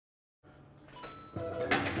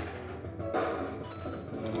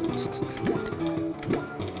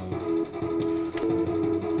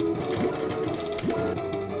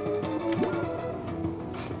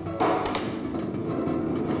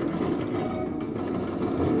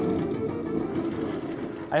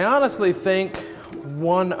I honestly think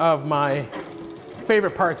one of my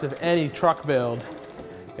favorite parts of any truck build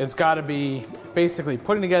has got to be basically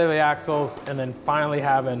putting together the axles and then finally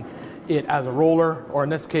having it as a roller, or in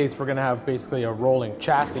this case, we're gonna have basically a rolling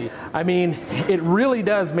chassis. I mean, it really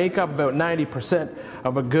does make up about 90%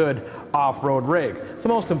 of a good off-road rig. So the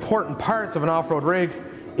most important parts of an off-road rig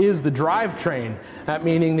is the drivetrain, that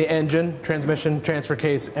meaning the engine, transmission, transfer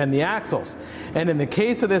case, and the axles. And in the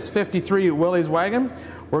case of this 53 Willys Wagon,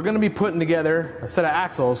 we're gonna be putting together a set of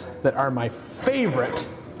axles that are my favorite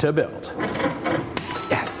to build.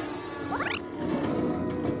 Yes.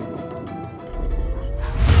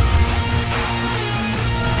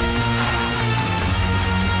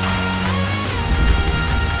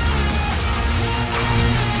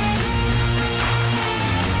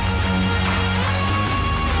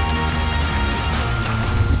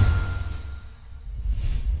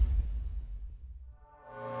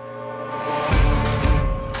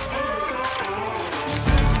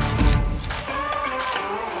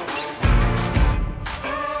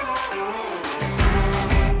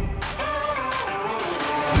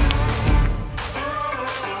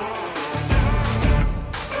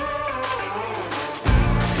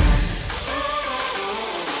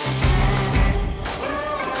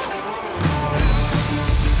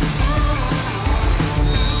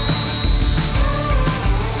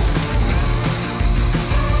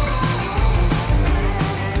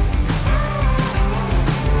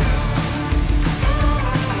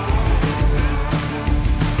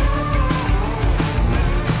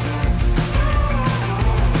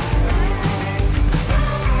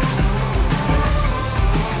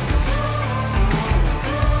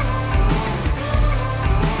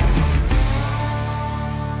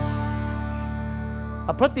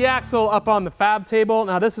 Put the axle up on the fab table.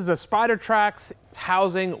 Now this is a Spidertrax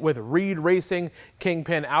housing with Reid Racing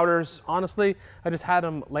Kingpin outers. Honestly, I just had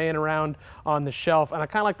them laying around on the shelf and I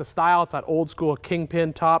kind of like the style. It's that old school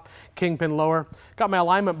Kingpin top, Kingpin lower. Got my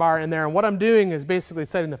alignment bar in there, and what I'm doing is basically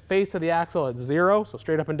setting the face of the axle at 0, so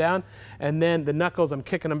straight up and down, and then the knuckles, I'm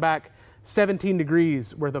kicking them back 17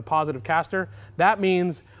 degrees worth of positive Castor. That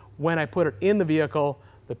means when I put it in the vehicle,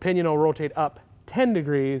 the pinion will rotate up 10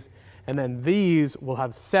 degrees, and then these will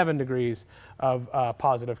have 7 degrees of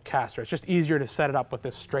positive Castor. It's just easier to set it up with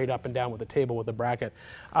this straight up and down with the table with the bracket.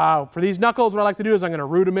 For these knuckles, what I like to do is I'm gonna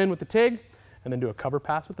root them in with the TIG and then do a cover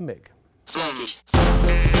pass with the MIG.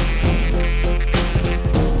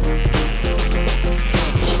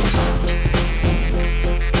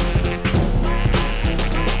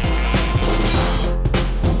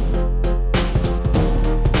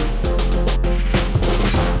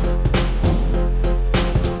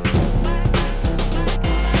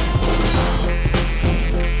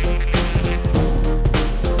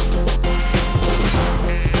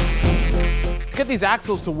 These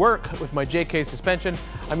axles to work with my JK suspension,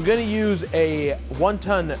 I'm going to use a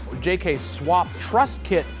 1-ton JK swap truss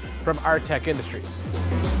kit from Artec Industries.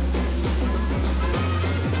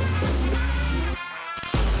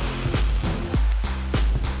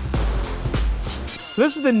 So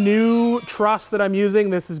this is the new truss that I'm using.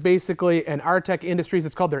 This is basically an Artec Industries.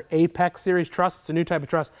 It's called their Apex series truss. It's a new type of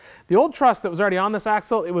truss. The old truss that was already on this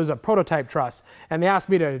axle, it was a prototype truss. And they asked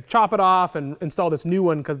me to chop it off and install this new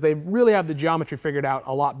one because they really have the geometry figured out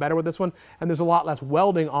a lot better with this one. And there's a lot less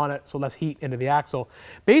welding on it, so less heat into the axle.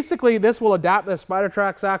 Basically, this will adapt the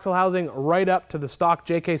Spidertrax axle housing right up to the stock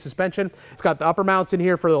JK suspension. It's got the upper mounts in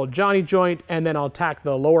here for a little Johnny joint, and then I'll tack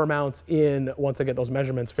the lower mounts in once I get those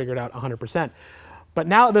measurements figured out 100%. But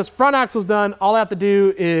now that this front axle's done, all I have to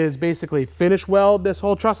do is basically finish weld this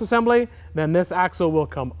whole truss assembly. Then this axle will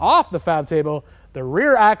come off the fab table, the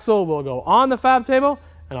rear axle will go on the fab table,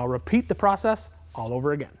 and I'll repeat the process all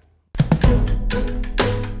over again.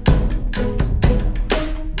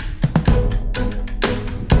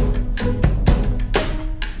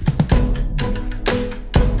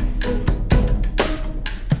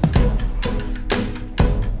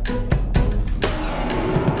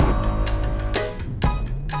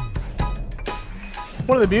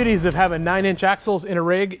 One of the beauties of having 9-inch axles in a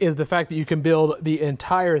rig is the fact that you can build the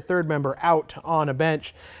entire third member out on a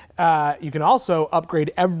bench. You can also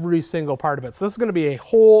upgrade every single part of it. So this is going to be a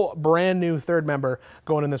whole brand new third member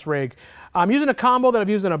going in this rig. I'm using a combo that I've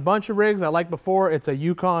used in a bunch of rigs I like before. It's a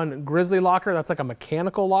Yukon Grizzly locker. That's like a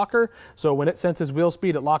mechanical locker. So when it senses wheel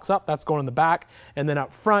speed, it locks up. That's going in the back. And then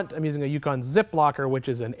up front, I'm using a Yukon Zip locker, which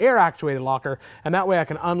is an air actuated locker. And that way I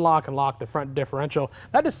can unlock and lock the front differential.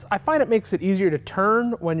 I find it makes it easier to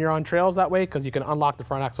turn when you're on trails that way because you can unlock the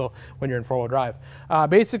front axle when you're in four-wheel drive.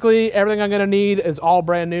 Basically, everything I'm going to need is all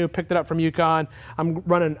brand new. new, picked it up from Yukon. I'm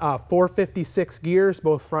running 456 gears,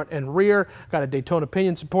 both front and rear. Got a Daytona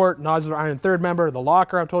pinion support, nodular iron third member, the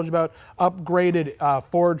locker I've told you about, upgraded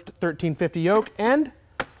forged 1350 yoke, and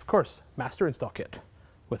of course, master install kit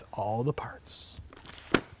with all the parts.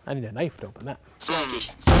 I need a knife to open that.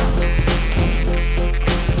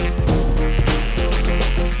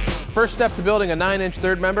 First step to building a 9-inch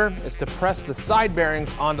third member is to press the side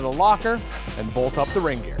bearings onto the locker and bolt up the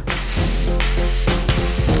ring gear.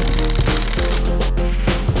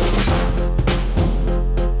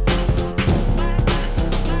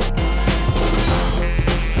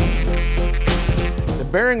 The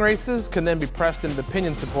bearing races can then be pressed into the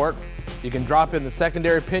pinion support. You can drop in the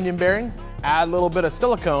secondary pinion bearing, add a little bit of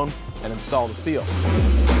silicone, and install the seal.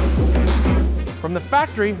 From the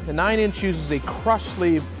factory, the 9-inch uses a crush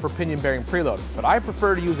sleeve for pinion bearing preload, but I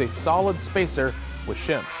prefer to use a solid spacer with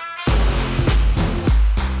shims.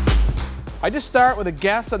 I just start with a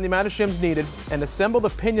guess on the amount of shims needed and assemble the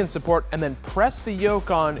pinion support and then press the yoke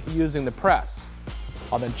on using the press.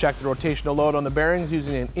 I'll then check the rotational load on the bearings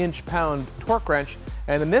using an inch-pound torque wrench,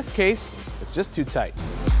 and in this case, it's just too tight.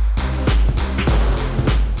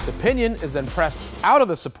 The pinion is then pressed out of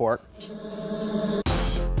the support,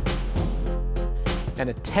 and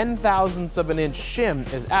a 0.010 of an inch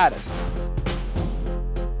shim is added.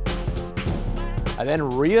 I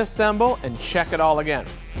then reassemble and check it all again.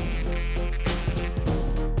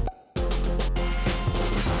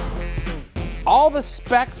 All the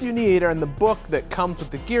specs you need are in the book that comes with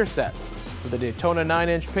the gear set. For the Daytona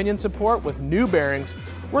 9-inch pinion support with new bearings,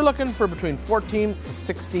 we're looking for between 14 to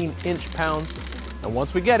 16 inch-pounds, and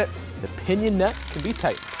once we get it, the pinion nut can be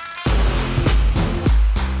tightened.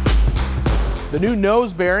 The new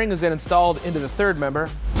nose bearing is then installed into the third member.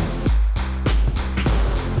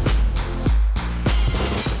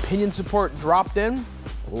 The pinion support dropped in,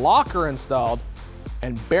 locker installed,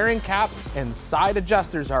 and bearing caps and side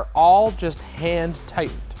adjusters are all just hand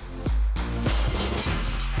tightened.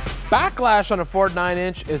 Backlash on a Ford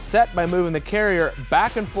 9-inch is set by moving the carrier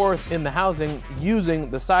back and forth in the housing using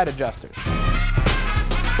the side adjusters.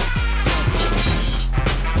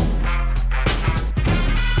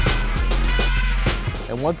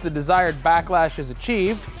 And once the desired backlash is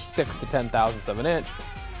achieved, 6 to 0.010 of an inch,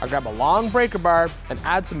 I grab a long breaker bar and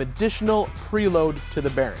add some additional preload to the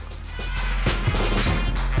bearings.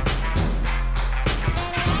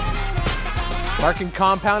 Marking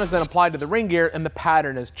compound is then applied to the ring gear and the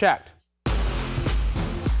pattern is checked.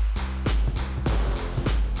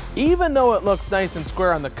 Even though it looks nice and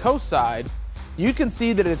square on the coast side, you can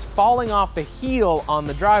see that it is falling off the heel on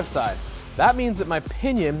the drive side. That means that my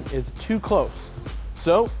pinion is too close.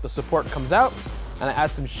 So the support comes out and I add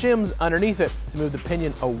some shims underneath it to move the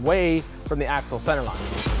pinion away from the axle center line.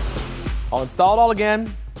 I'll install it all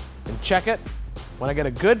again and check it. When I get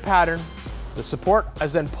a good pattern, the support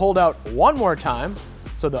is then pulled out one more time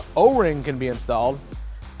so the O-ring can be installed,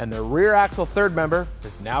 and the rear axle third member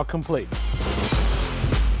is now complete.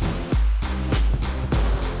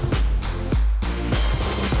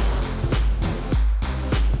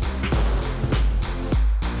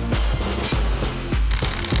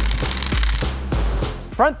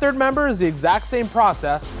 Front third member is the exact same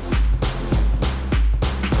process,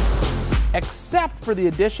 except for the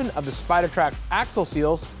addition of the Spidertrax axle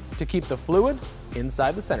seals to keep the fluid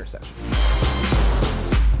inside the center section.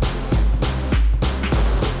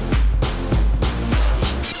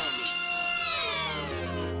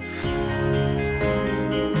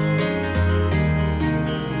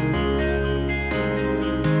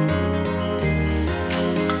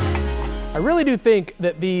 I really do think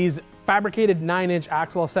that these fabricated 9-inch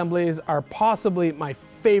axle assemblies are possibly my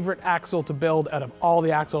favorite axle to build out of all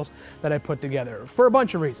the axles that I put together for a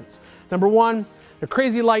bunch of reasons. Number one, they're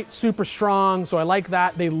crazy light, super strong, so I like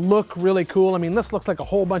that. They look really cool. I mean, this looks like a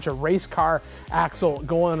whole bunch of race car axle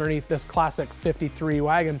going underneath this classic 53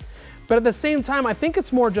 wagon. But at the same time, I think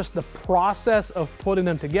it's more just the process of putting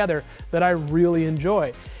them together that I really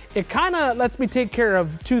enjoy. It kind of lets me take care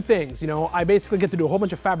of two things. You know, I basically get to do a whole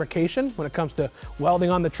bunch of fabrication when it comes to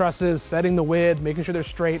welding on the trusses, setting the width, making sure they're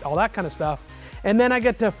straight, all that kind of stuff. And then I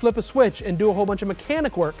get to flip a switch and do a whole bunch of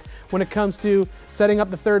mechanic work when it comes to setting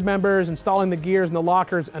up the third members, installing the gears and the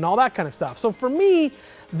lockers and all that kind of stuff. So for me,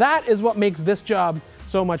 that is what makes this job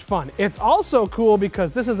so much fun. It's also cool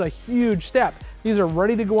because this is a huge step. These are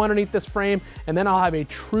ready to go underneath this frame, and then I'll have a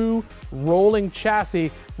true rolling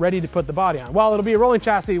chassis ready to put the body on. Well, it'll be a rolling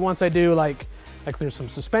chassis once I do like there's some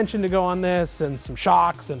suspension to go on this and some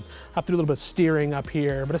shocks, and I have to do a little bit of steering up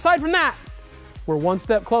here. But aside from that, we're one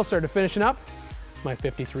step closer to finishing up my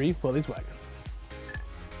 53 Willys Wagon.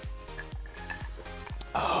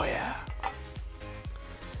 Oh yeah.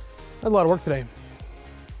 That's a lot of work today.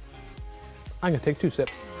 I'm gonna take 2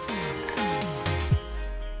 sips.